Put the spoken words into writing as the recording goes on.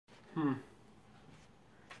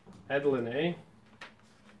Edlin, eh?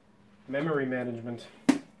 Memory management.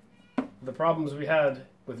 The problems we had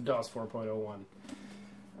with DOS 4.01.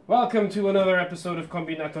 Welcome to another episode of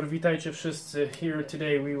Kombinator. Witajcie wszyscy. Here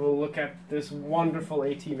today we will look at this wonderful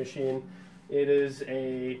AT machine. It is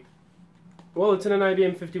well, it's in an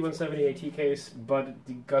IBM 5170 AT case, but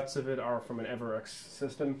the guts of it are from an Everex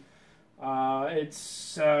system.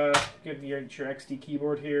 It's get your XD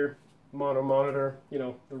keyboard here, mono monitor, you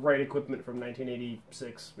know, the right equipment from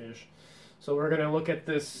 1986-ish. So we're going to look at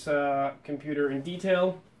this computer in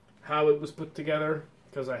detail, how it was put together,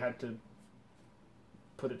 because I had to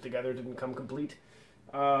put it together, didn't come complete.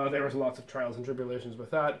 There was lots of trials and tribulations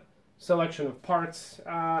with that. Selection of parts,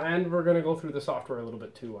 and we're going to go through the software a little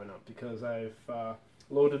bit too, why not? Because I've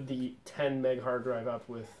loaded the 10 meg hard drive up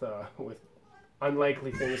with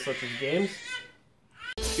unlikely things such as games.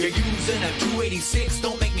 You're using a 286,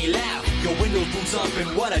 don't make me laugh. Your Windows boots up in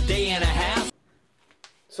what, a day and a half?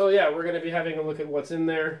 So yeah, we're going to be having a look at what's in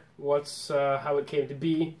there, how it came to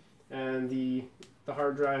be, and the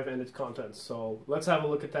hard drive and its contents. So let's have a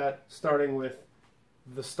look at that, starting with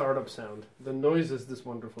the startup sound, the noises this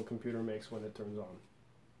wonderful computer makes when it turns on.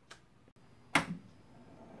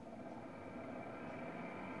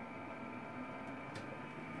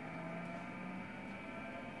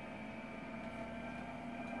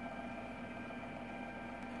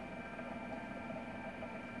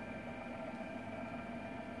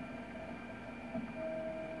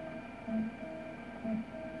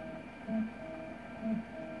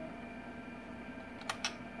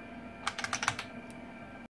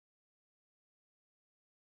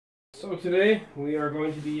 So today we are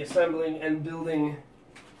going to be assembling and building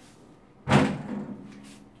a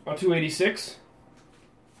 286.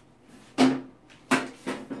 And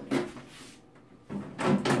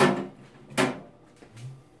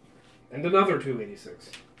another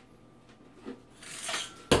 286.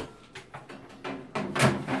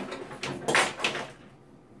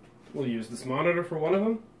 We'll use this monitor for one of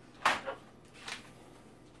them.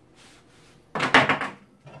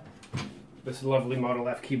 This lovely Model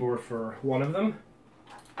F keyboard for one of them.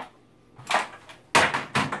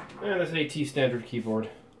 And this AT standard keyboard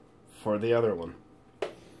for the other one.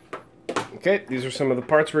 Okay, these are some of the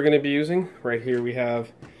parts we're going to be using. Right here we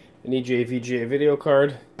have an EJ VGA video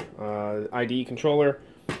card, IDE controller,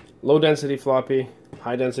 low density floppy,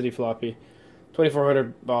 high density floppy,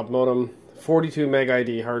 2400 baud modem, 42 meg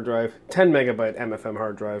ID hard drive, 10 megabyte MFM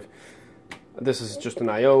hard drive. This is just an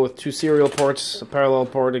I/O with two serial ports, a parallel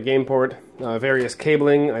port, a game port, various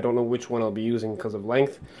cabling. I don't know which one I'll be using because of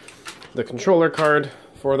length. The controller card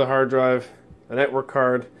for the hard drive, a network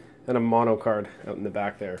card, and a mono card out in the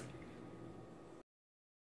back there.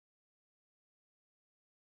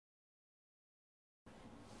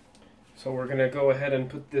 So we're going to go ahead and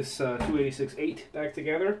put this 286.8 back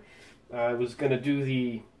together. I was going to do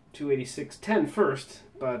the 286.10 first,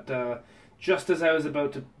 but just as I was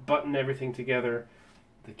about to button everything together,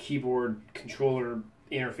 the keyboard controller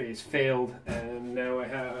interface failed, and now I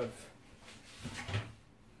have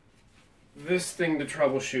this thing to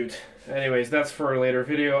troubleshoot. Anyways, that's for a later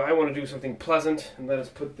video. I want to do something pleasant, and let us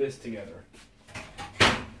put this together.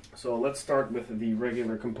 So let's start with the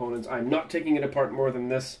regular components. I'm not taking it apart more than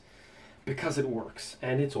this because it works,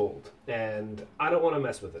 and it's old, and I don't want to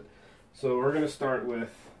mess with it. So we're going to start with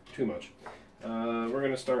too much. We're going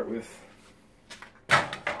to start with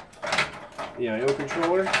the I/O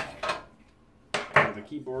controller for the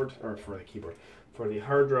keyboard, for the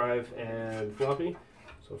hard drive and floppy.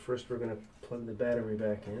 So first we're going to plug the battery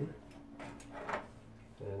back in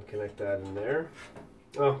and connect that in there.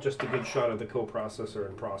 Oh, just a good shot of the coprocessor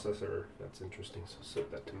and processor. That's interesting. So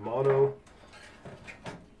set that to mono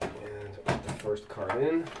and put the first card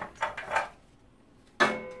in.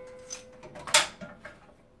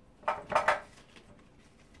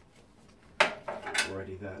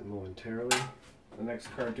 Ready that momentarily. The next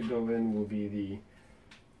card to go in will be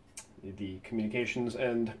the communications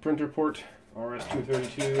and printer port,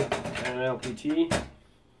 RS-232 and LPT.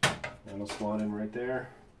 That'll slot in right there.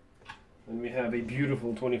 Then we have a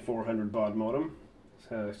beautiful 2400 baud modem.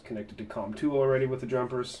 It's connected to COM2 already with the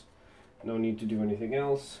jumpers. No need to do anything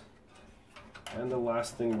else. And the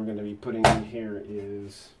last thing we're going to be putting in here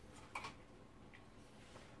is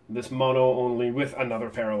this mono only with another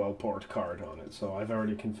parallel port card on it. So I've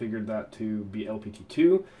already configured that to be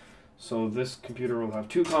LPT2. So this computer will have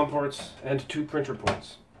two COM ports and two printer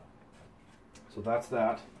ports. So that's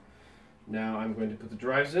that. Now I'm going to put the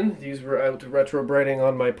drives in. These were out retro brighting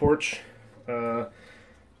on my porch. So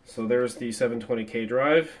there's the 720K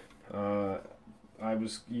drive. I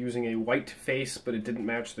was using a white face, but it didn't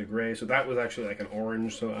match the gray, so that was actually like an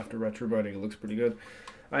orange, so after retrobrighting it looks pretty good.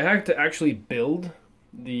 I had to actually build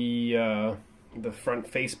the front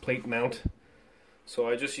face plate mount, so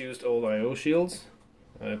I just used old IO shields.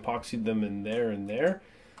 I epoxied them in there and there,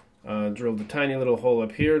 drilled a tiny little hole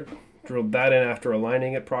up here, drilled that in after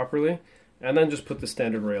aligning it properly, and then just put the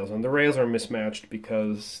standard rails on. The rails are mismatched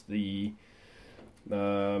because the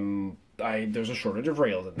there's a shortage of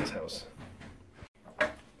rails in this house.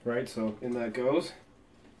 Right, so in that goes.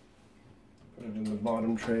 Put it in the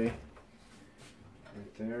bottom tray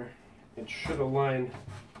right there. It should align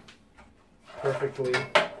perfectly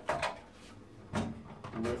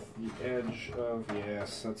with the edge of,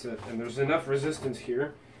 yes, that's it. And there's enough resistance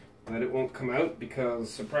here that it won't come out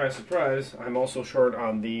because, surprise, surprise, I'm also short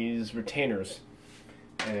on these retainers.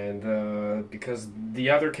 And because the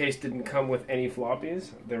other case didn't come with any floppies,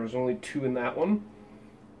 there was only 2 in that one.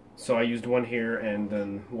 So I used 1 here and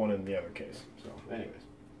then 1 in the other case. So anyways,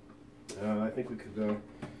 I think we could put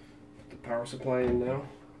the power supply in now.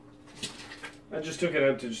 I just took it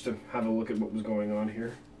out just to have a look at what was going on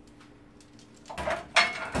here.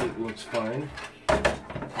 It looks fine. So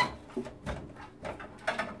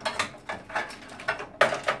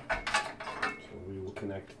we will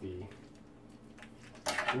connect the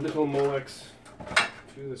little Molex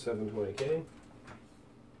to the 720K.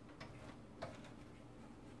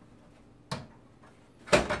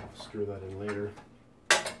 Screw that in later.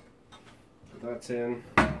 So that's in.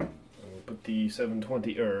 I'll put the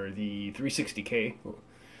 720 or the 360K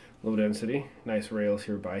low density. Nice rails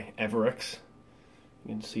here by Everex.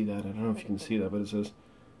 You can see that. I don't know if you can see that, but it says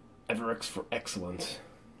Everex for excellence.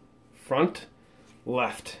 Front,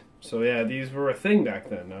 left. So yeah, these were a thing back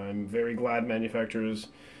then. I'm very glad manufacturers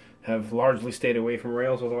have largely stayed away from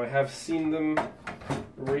rails, although I have seen them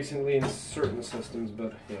recently in certain systems,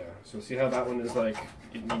 but yeah. So see how that one is like,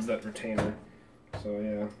 it needs that retainer. So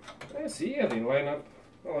yeah. I see, yeah, they line up.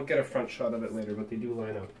 Well, I'll get a front shot of it later, but they do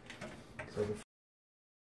line up. So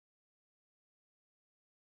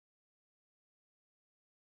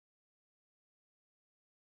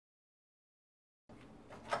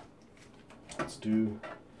let's do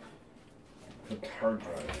the hard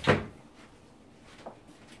drive.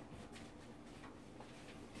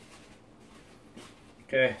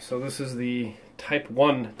 Okay, so this is the Type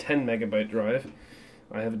 1 10 megabyte drive.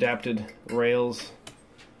 I have adapted rails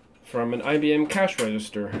from an IBM cash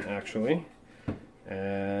register, actually,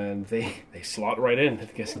 and they slot right in. I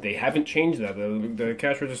guess they haven't changed that. The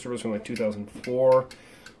cash register was from like 2004,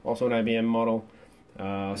 also an IBM model.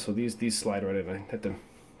 So these slide right in. I had to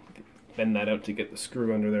bend that out to get the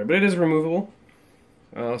screw under there, but it is removable.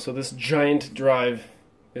 So this giant drive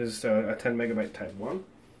is a 10 megabyte Type 1.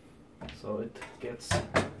 So it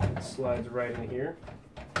slides right in here,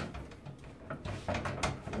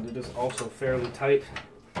 and it is also fairly tight.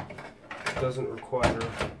 It doesn't require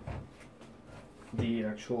the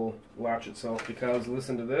actual latch itself because,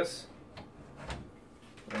 listen to this,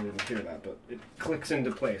 I didn't hear that, but it clicks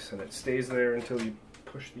into place and it stays there until you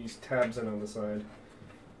push these tabs in on the side.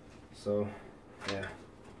 So yeah,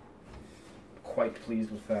 quite pleased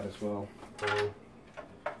with that as well.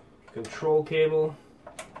 Control cable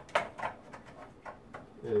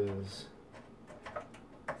is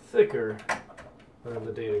thicker than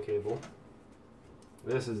the data cable.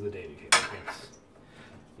 This is the data cable, yes.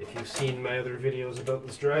 If you've seen my other videos about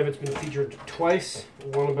this drive, it's been featured twice.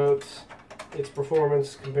 One about its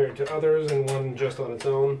performance compared to others, and one just on its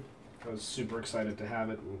own. I was super excited to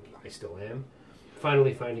have it, and I still am.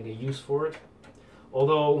 Finally finding a use for it.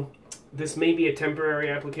 Although, this may be a temporary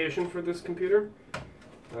application for this computer,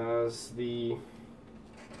 as the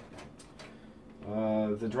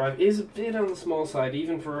drive is a bit on the small side,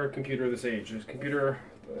 even for a computer this age. This computer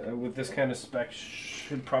with this kind of spec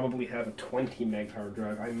should probably have a 20 meg hard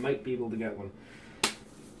drive. I might be able to get one.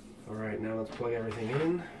 Alright, now let's plug everything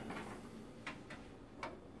in.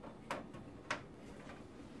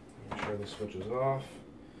 Make sure the switch is off.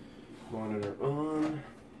 Monitor on.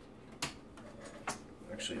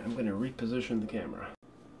 Actually, I'm going to reposition the camera.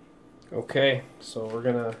 Okay, so we're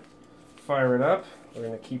going to fire it up. We're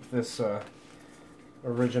going to keep this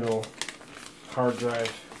original hard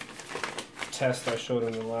drive test I showed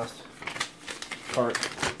in the last part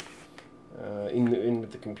in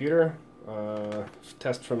with the computer.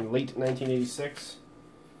 Test from late 1986.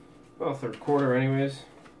 Well, third quarter anyways.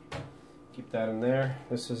 Keep that in there.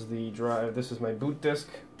 This is the drive. This is my boot disk,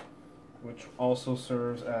 which also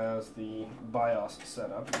serves as the BIOS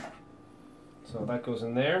setup. So that goes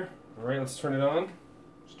in there. Alright, let's turn it on.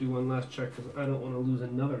 Just do one last check because I don't want to lose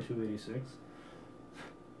another 286.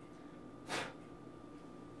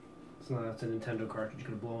 not, that's a Nintendo cartridge, you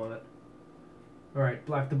could blow on it. Alright,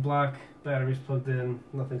 black to black, batteries plugged in,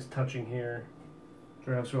 nothing's touching here.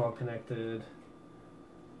 Drives are all connected.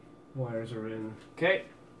 Wires are in. Okay.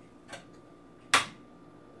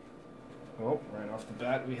 Oh, right off the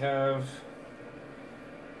bat we have...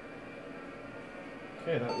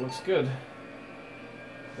 Okay, that looks good.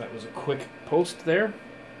 That was a quick post there.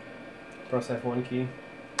 Press F1 key.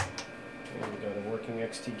 And we got a working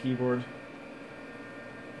XT keyboard.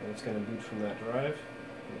 And it's going to boot from that drive,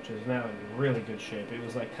 which is now in really good shape. It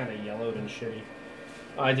was like kind of yellowed and shitty.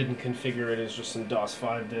 I didn't configure it as just some DOS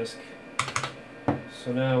 5 disk.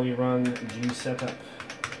 So now we run G setup.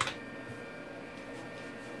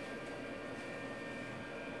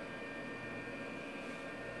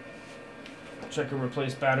 Check and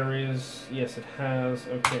replace batteries. Yes, it has.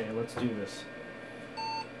 Okay, let's do this.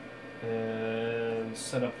 And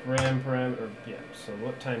set up RAM parameter. Yeah, so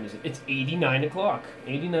what time is it? It's 89 o'clock.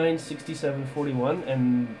 89:67:41,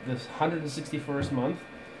 and this 161st month,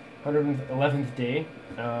 111th day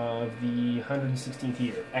of the 116th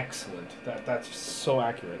year. Excellent. That's so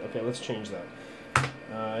accurate. Okay, let's change that.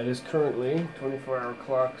 It is currently 24-hour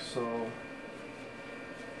clock, so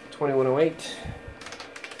 21:08.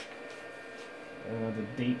 The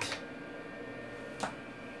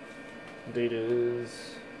date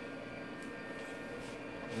is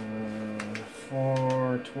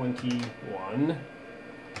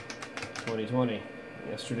 4/21/2020.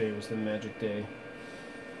 Yesterday was the magic day.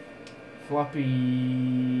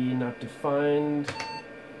 Floppy not defined.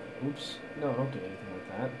 Oops. No, don't do anything like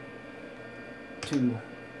that. 2.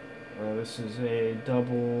 This is a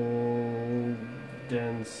double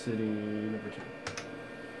density number 2.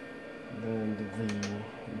 Then the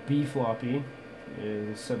B floppy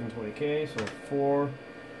is 720K, so 4.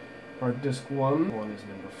 Hard disk 1 is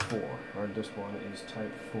number 4. Hard disk 1 is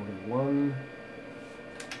type 41.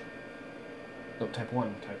 No, type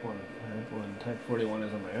 1. Type 41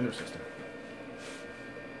 is on my other system.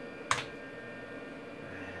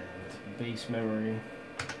 And base memory,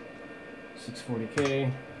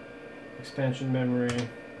 640K. Expansion memory,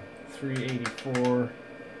 384.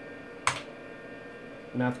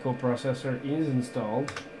 Math coprocessor is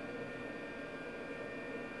installed,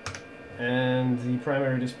 and the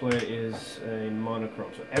primary display is a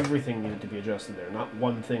monochrome, so everything needed to be adjusted there, not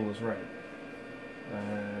one thing was right.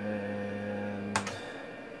 And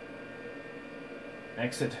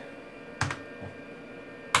exit.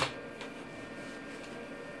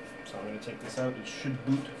 So I'm going to take this out. It should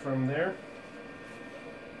boot from there.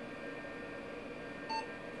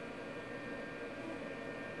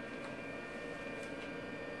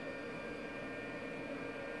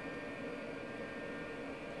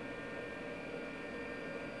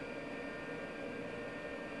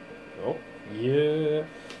 Oh, yeah.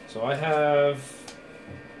 So I have...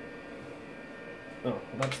 Oh,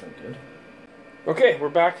 that's not good. Okay, we're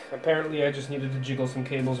back. Apparently I just needed to jiggle some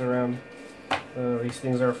cables around. These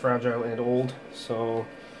things are fragile and old. So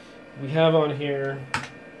we have on here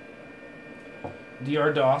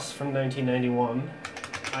DR-DOS from 1991.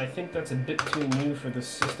 I think that's a bit too new for this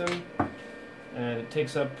system. And it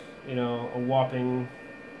takes up, you know, a whopping...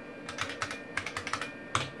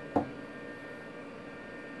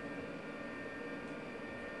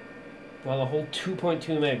 well, a whole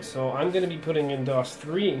 2.2 megs. So I'm going to be putting in DOS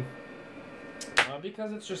 3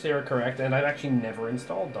 because it's just error correct, and I've actually never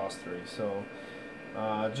installed DOS 3. So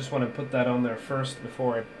just want to put that on there first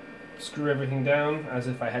before I screw everything down. As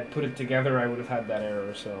if I had put it together, I would have had that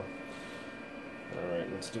error. So, all right,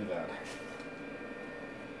 let's do that.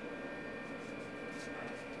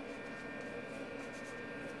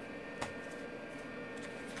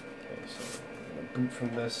 Okay, so I'm going to boot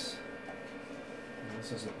from this.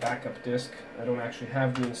 This is a backup disk. I don't actually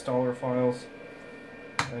have the installer files.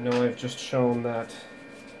 I know I've just shown that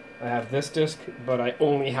I have this disk, but I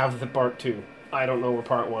only have the part 2. I don't know where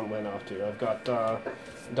part 1 went off to. I've got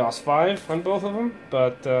DOS 5 on both of them,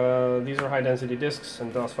 but these are high density disks,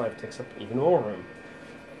 and DOS 5 takes up even more room.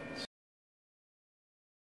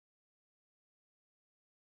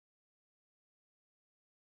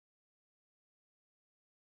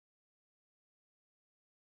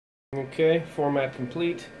 Okay, format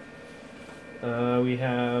complete. We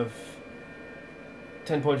have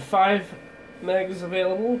 10.5 megs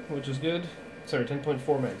available, which is good. Sorry,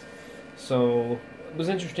 10.4 megs. So, what was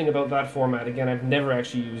interesting about that format, again, I've never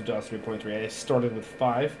actually used DOS 3.3. I started with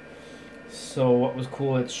 5. So what was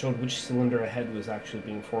cool, it showed which cylinder ahead was actually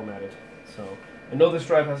being formatted. So, I know this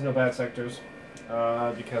drive has no bad sectors,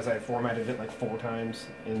 because I formatted it like 4 times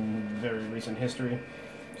in very recent history.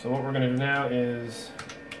 So what we're going to do now is...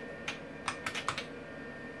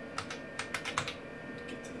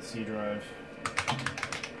 C drive.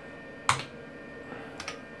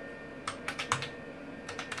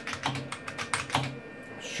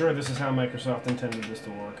 I'm sure this is how Microsoft intended this to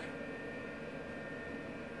work.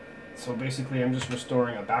 So basically I'm just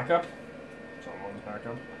restoring a backup. Someone's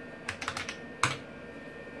backup.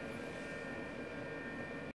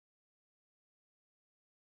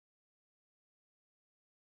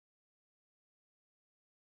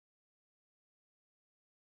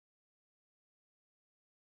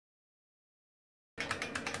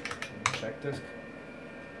 Check disk.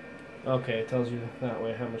 Okay, it tells you that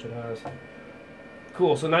way how much it has.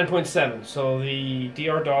 Cool, so 9.7. So the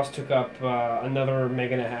DR DOS took up another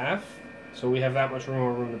meg and a half. So we have that much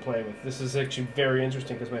more room to play with. This is actually very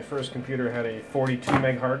interesting because my first computer had a 42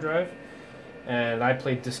 meg hard drive. And I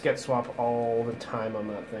played diskette swap all the time on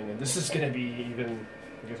that thing. And this is going to be even,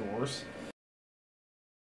 I guess, worse.